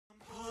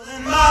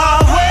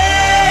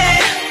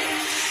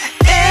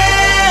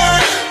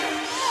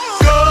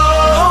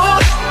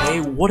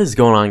What is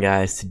going on,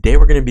 guys? Today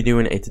we're going to be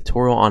doing a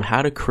tutorial on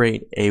how to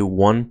create a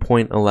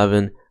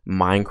 1.11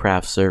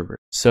 Minecraft server.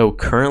 So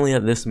currently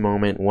at this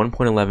moment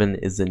 1.11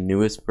 is the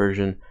newest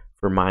version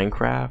for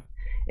Minecraft,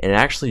 and it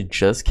actually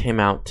just came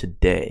out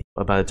today.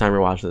 By the time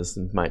you're watching this,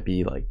 it might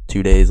be like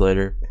 2 days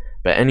later.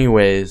 But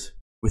anyways,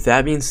 with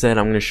that being said,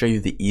 I'm going to show you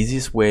the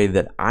easiest way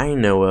that I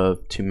know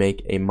of to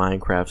make a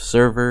Minecraft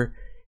server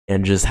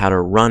and just how to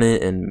run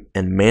it and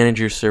manage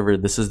your server.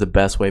 This is the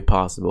best way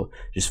possible.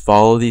 Just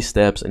follow these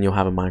steps and you'll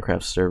have a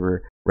Minecraft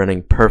server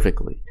running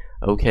perfectly.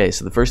 Okay,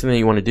 so the first thing that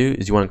you want to do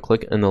is you want to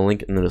click on the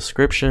link in the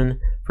description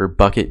for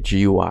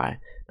BukkitGUI.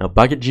 Now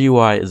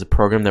BukkitGUI is a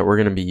program that we're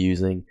going to be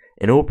using,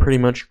 and it will pretty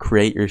much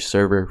create your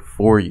server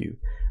for you,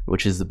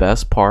 which is the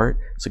best part.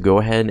 So go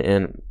ahead,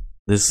 and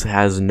this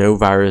has no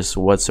virus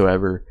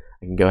whatsoever.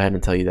 I can go ahead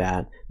and tell you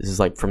that. This is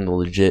like from the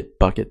legit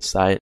Bucket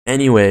site.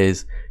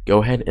 Anyways,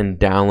 go ahead and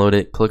download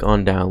it. Click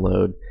on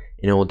download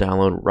and it will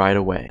download right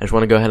away. I just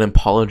want to go ahead and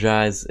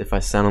apologize if I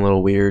sound a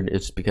little weird.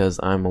 It's because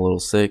I'm a little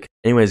sick.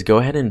 Anyways, go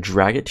ahead and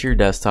drag it to your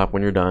desktop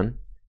when you're done.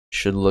 It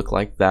should look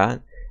like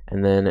that.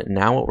 And then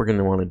now what we're going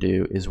to want to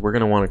do is we're going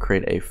to want to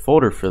create a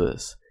folder for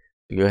this.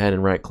 So go ahead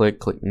and right click,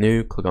 click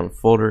new, click on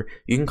folder.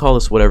 You can call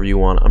this whatever you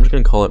want. I'm just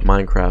going to call it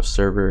Minecraft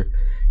server.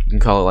 You can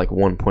call it like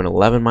 1.11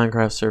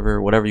 Minecraft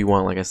server, whatever you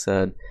want, like I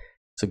said.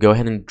 So go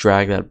ahead and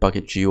drag that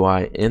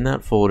BukkitGUI in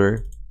that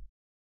folder,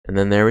 and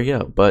then there we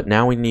go. But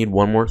now we need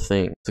one more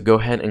thing. So go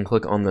ahead and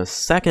click on the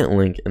second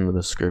link in the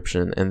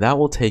description, and that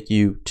will take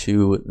you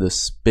to the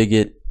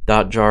Spigot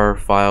Jar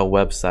File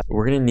website.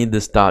 We're going to need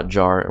this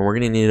 .jar, and we're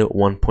going to need it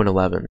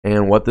 1.11.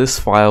 And what this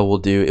file will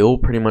do, it will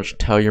pretty much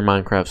tell your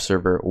Minecraft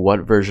server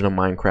what version of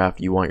Minecraft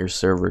you want your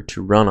server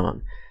to run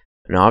on.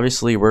 And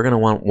obviously we're going to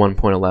want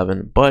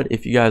 1.11, but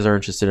if you guys are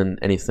interested in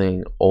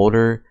anything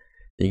older,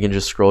 you can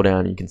just scroll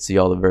down, you can see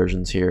all the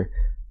versions here.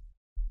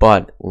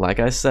 But like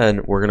I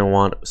said, we're going to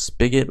want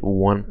Spigot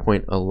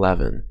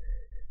 1.11.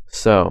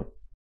 So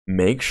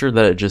make sure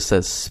that it just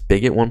says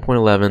Spigot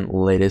 1.11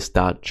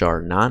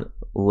 latest.jar, not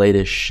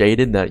latest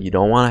shaded. That you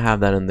don't want to have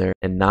that in there,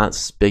 and not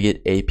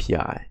Spigot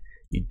API.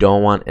 You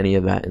don't want any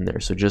of that in there.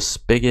 So just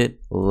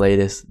Spigot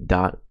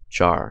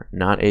latest.jar,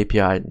 not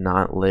API,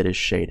 not latest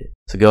shaded.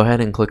 So go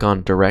ahead and click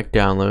on direct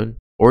download,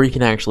 or you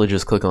can actually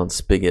just click on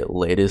Spigot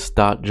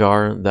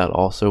latest.jar. That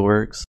also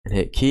works, and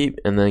hit keep,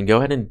 and then go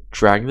ahead and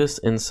drag this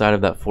inside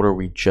of that folder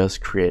we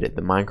just created,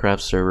 the Minecraft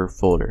server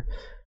folder.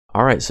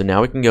 Alright, so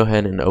now we can go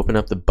ahead and open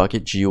up the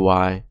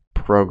BukkitGUI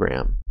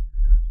program.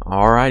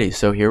 Alrighty,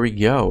 so here we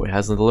go. It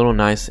has a little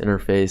nice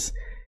interface,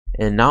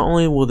 and not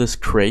only will this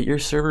create your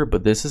server,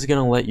 but this is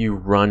going to let you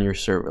run your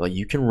server. Like,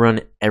 you can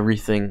run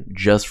everything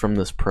just from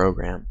this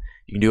program.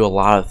 You can do a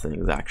lot of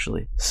things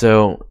actually.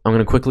 So I'm going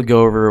to quickly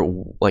go over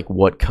like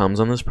what comes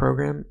on this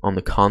program. On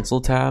the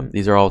console tab,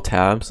 these are all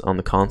tabs on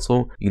the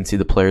console. You can see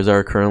the players that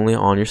are currently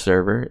on your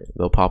server.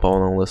 They'll pop up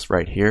on the list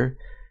right here.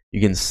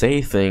 You can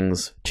say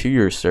things to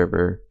your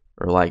server,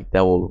 or like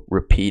that will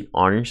repeat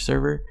on your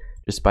server,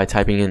 just by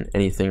typing in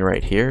anything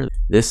right here.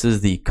 This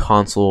is the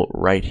console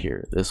right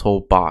here, this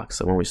whole box.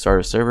 So when we start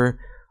a server,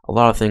 a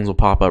lot of things will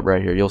pop up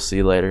right here. You'll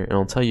see later, and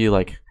it'll tell you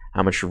like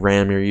how much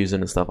RAM you're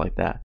using and stuff like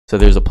that. So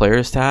there's a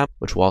players tab,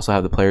 which will also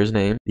have the player's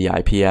name, the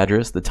IP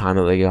address, the time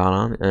that they got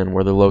on, and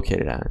where they're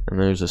located at.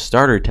 And there's a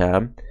starter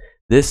tab.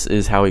 This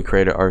is how we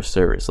created our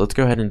server. So let's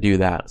go ahead and do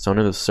that. So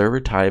under the server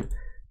type,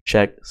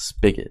 check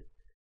Spigot.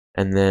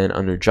 And then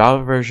under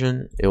Java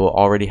version, it will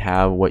already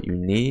have what you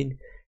need.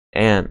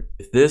 And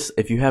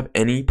if you have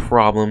any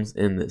problems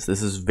in this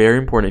is very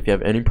important. If you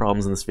have any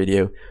problems in this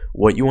video,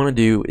 what you want to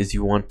do is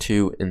you want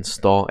to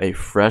install a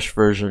fresh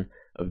version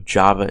of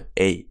Java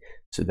 8.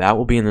 So that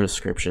will be in the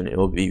description. It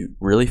will be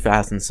really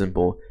fast and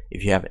simple.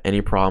 If you have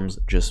any problems,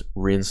 just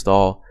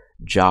reinstall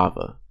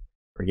Java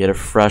or get a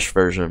fresh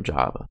version of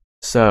Java.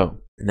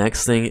 So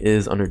next thing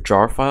is under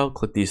jar file,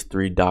 click these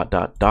three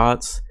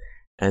dots,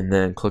 and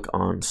then click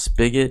on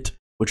Spigot,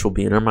 which will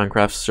be in our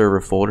Minecraft server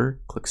folder.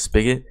 Click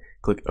Spigot,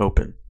 click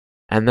open.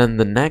 And then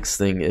the next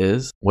thing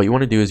is, what you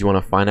want to do is you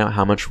want to find out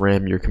how much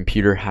RAM your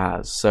computer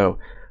has. So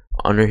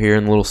under here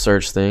in the little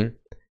search thing,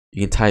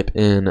 you can type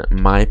in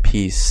my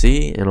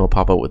PC and it'll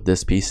pop up with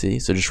this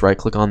PC. So just right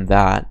click on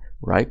that,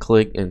 right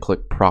click and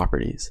click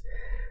properties.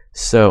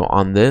 So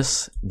on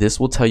this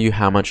will tell you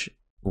how much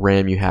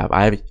RAM you have.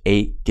 I have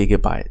 8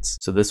 gigabytes.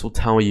 So this will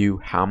tell you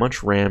how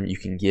much RAM you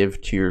can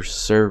give to your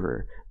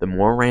server. The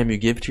more RAM you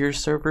give to your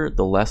server,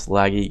 the less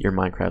laggy your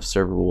Minecraft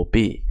server will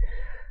be.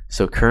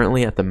 So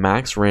currently at the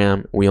max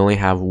RAM, we only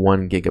have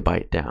 1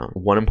 gigabyte down.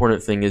 One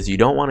important thing is you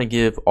don't want to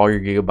give all your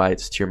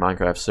gigabytes to your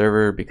Minecraft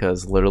server,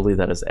 because literally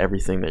that is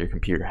everything that your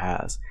computer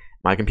has.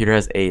 My computer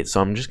has 8,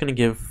 so I'm just going to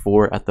give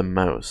 4 at the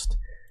most.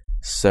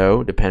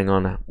 So depending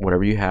on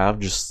whatever you have,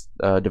 just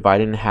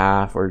divide it in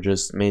half, or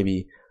just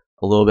maybe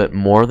a little bit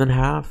more than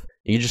half.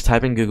 You just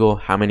type in Google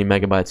how many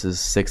megabytes is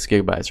 6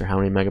 gigabytes, or how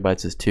many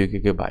megabytes is 2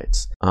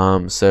 gigabytes.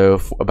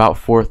 So about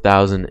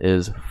 4,000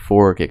 is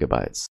 4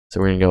 gigabytes. So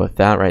we're going to go with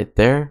that right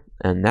there.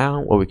 And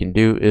now what we can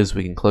do is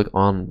we can click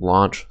on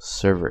launch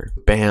server.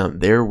 Bam,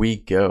 there we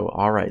go.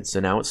 Alright,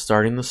 so now it's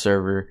starting the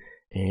server,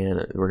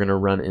 and we're going to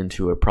run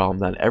into a problem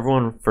that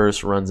everyone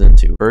first runs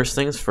into. First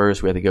things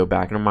first, we have to go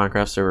back into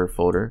Minecraft server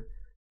folder.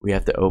 We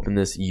have to open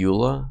this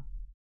EULA,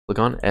 click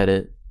on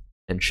edit,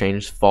 and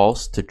change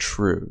false to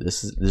true.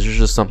 This is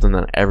just something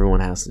that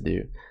everyone has to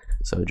do.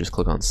 So just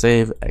click on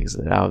save,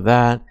 exit out of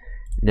that.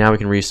 Now we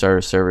can restart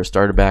our server,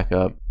 start it back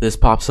up. This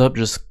pops up,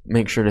 just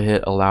make sure to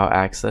hit allow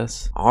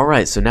access.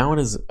 Alright, so now it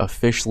is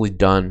officially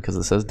done because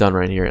it says done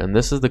right here, and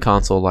this is the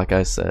console like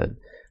I said.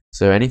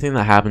 So anything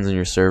that happens in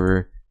your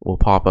server will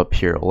pop up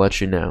here. It'll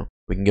let you know.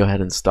 We can go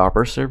ahead and stop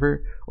our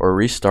server or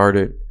restart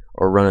it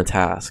or run a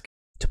task.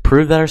 To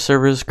prove that our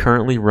server is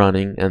currently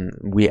running and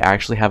we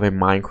actually have a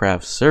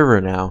Minecraft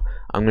server now,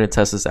 I'm going to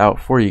test this out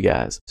for you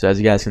guys. So as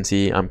you guys can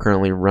see, I'm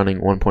currently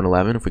running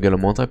 1.11. If we go to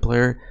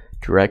multiplayer,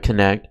 direct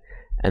connect,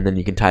 and then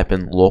you can type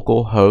in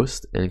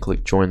localhost and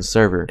click join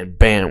server, and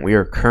bam, we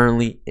are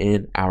currently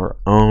in our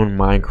own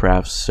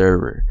Minecraft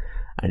server.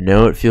 I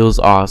know it feels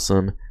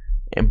awesome,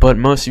 but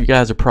most of you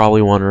guys are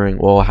probably wondering,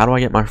 well, how do I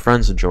get my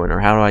friends to join, or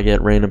how do I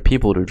get random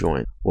people to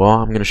join? Well,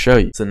 I'm going to show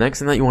you. So the next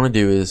thing that you want to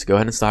do is go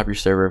ahead and stop your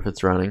server if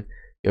it's running.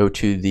 Go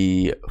to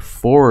the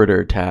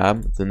forwarder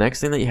tab. The next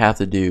thing that you have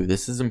to do,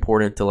 this is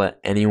important to let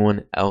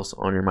anyone else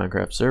on your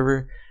Minecraft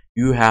server,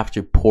 you have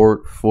to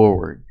port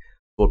forward.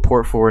 What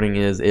port forwarding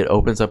is, it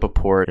opens up a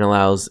port and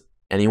allows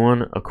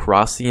anyone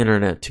across the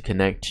internet to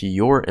connect to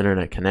your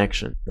internet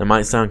connection. That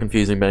might sound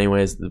confusing, but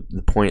anyways,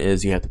 the point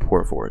is you have to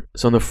port forward.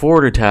 So in the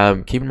forwarder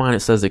tab, keep in mind it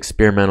says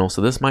experimental,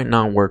 so this might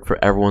not work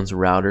for everyone's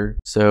router.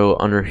 So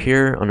under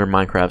here, under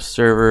Minecraft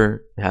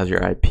server, it has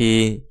your IP,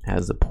 it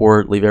has the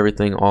port, leave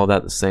everything, all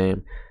that the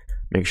same.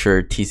 Make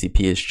sure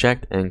TCP is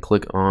checked and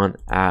click on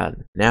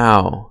add.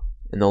 Now,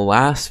 in the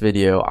last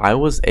video, I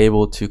was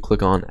able to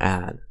click on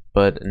add,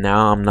 but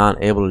now I'm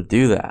not able to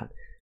do that.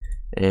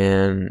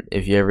 And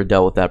if you ever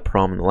dealt with that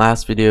problem in the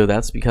last video,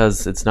 that's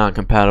because it's not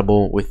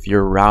compatible with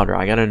your router.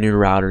 I got a new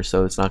router,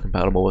 so it's not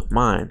compatible with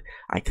mine.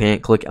 I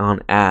can't click on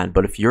add,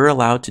 but if you're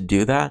allowed to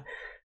do that,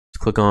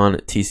 just click on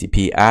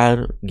TCP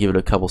add, give it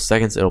a couple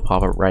seconds, it'll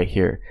pop up right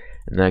here.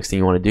 And the next thing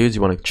you want to do is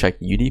you want to check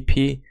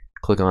UDP,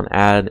 click on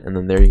add, and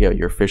then there you go,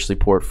 you're officially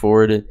port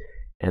forwarded.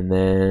 And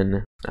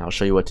then I'll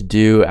show you what to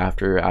do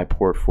after I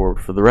port forward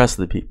for the rest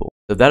of the people.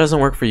 So if that doesn't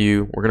work for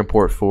you, we're going to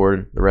port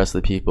forward the rest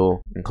of the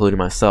people, including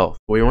myself.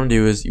 What you want to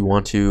do is you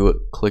want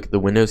to click the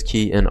Windows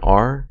key in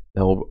R,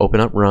 that will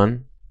open up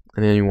run,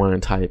 and then you want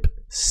to type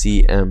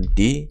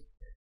CMD,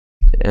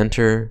 hit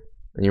enter,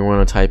 and you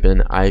want to type in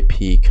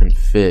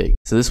ipconfig.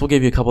 So this will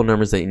give you a couple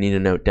numbers that you need to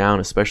note down,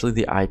 especially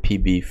the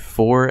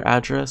IPv4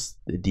 address,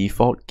 the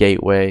default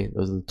gateway.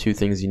 Those are the two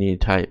things you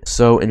need to type.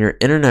 So in your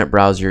internet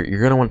browser, you're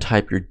going to want to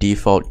type your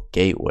default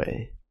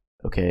gateway.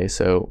 Okay,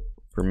 so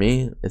for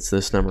me, it's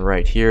this number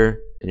right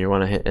here, and you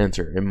want to hit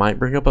enter. It might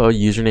bring up a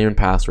username and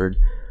password.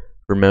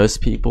 For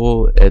most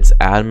people, it's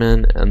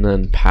admin and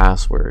then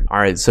password.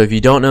 Alright, so if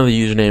you don't know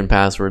the username and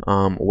password,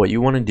 what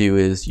you want to do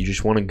is you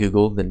just want to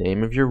Google the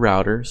name of your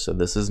router. So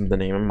this is the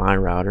name of my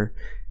router.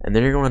 And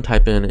then you're going to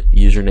type in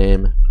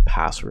username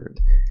password.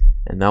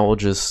 And that will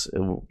just,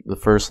 the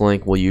first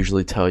link will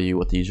usually tell you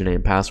what the username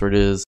and password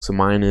is. So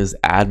mine is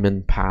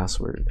admin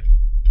password.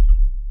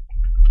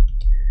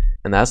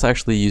 And that's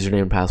actually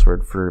username and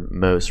password for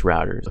most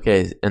routers.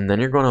 Okay, and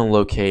then you're going to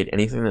locate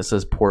anything that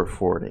says port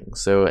forwarding.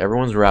 So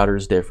everyone's router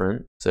is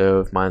different. So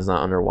if mine's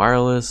not under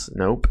wireless,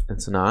 nope,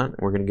 it's not.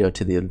 We're going to go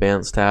to the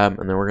advanced tab,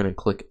 and then we're going to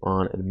click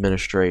on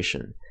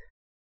administration.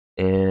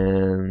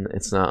 And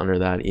it's not under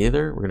that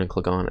either. We're going to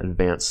click on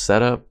advanced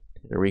setup.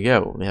 There we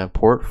go. We have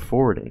port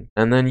forwarding.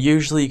 And then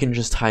usually you can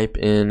just type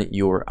in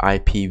your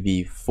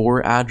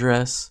IPv4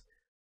 address,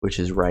 which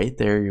is right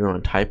there. You're going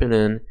to type it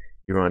in.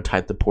 You're going to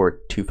type the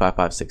port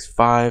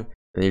 25565,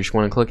 and you just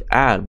want to click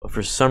add. But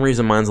for some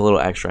reason, mine's a little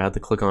extra. I have to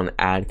click on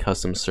add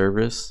custom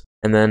service,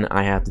 and then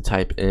I have to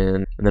type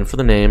in, and then for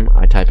the name,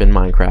 I type in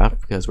Minecraft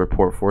because we're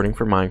port forwarding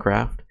for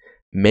Minecraft.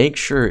 Make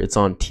sure it's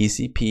on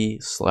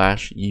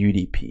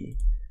TCP/UDP.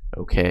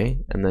 Okay,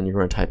 and then you're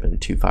going to type in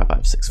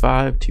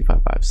 25565,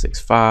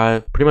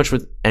 25565. Pretty much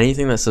with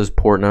anything that says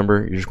port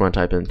number, you're just going to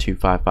type in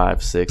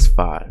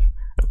 25565.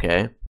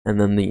 Okay. And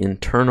then the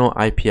internal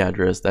IP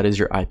address, that is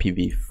your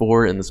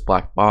IPv4 in this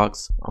black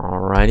box.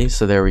 Alrighty,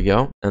 so there we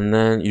go. And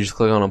then you just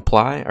click on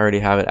apply. I already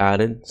have it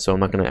added, so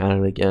I'm not going to add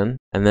it again.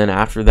 And then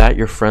after that,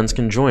 your friends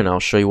can join. I'll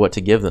show you what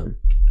to give them.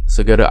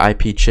 So go to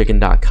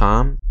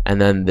ipchicken.com,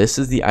 and then this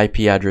is the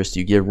IP address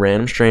you give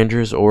random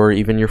strangers or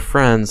even your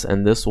friends,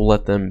 and this will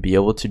let them be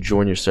able to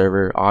join your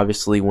server,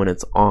 obviously when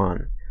it's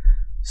on.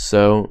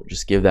 So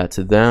just give that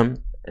to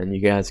them, and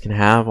you guys can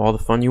have all the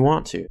fun you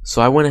want to.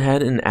 So I went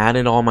ahead and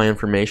added all my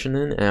information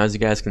in, and as you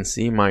guys can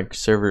see, my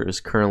server is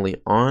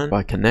currently on. If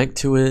I connect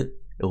to it,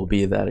 it will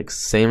be that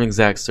same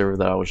exact server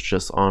that I was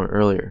just on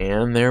earlier.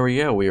 And there we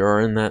go, we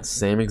are in that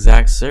same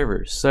exact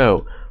server.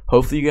 So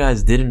Hopefully you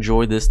guys did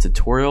enjoy this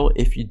tutorial.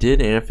 If you did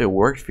and if it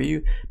worked for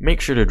you, make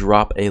sure to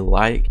drop a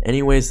like.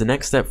 Anyways, the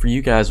next step for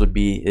you guys would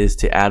be is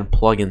to add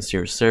plugins to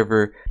your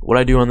server. What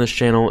I do on this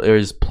channel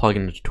is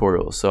plugin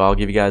tutorials, so I'll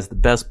give you guys the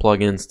best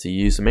plugins to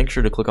use, so make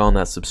sure to click on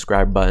that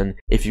subscribe button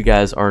if you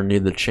guys are new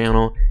to the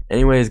channel.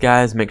 Anyways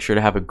guys, make sure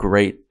to have a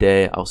great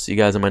day. I'll see you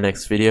guys in my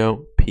next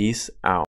video. Peace out.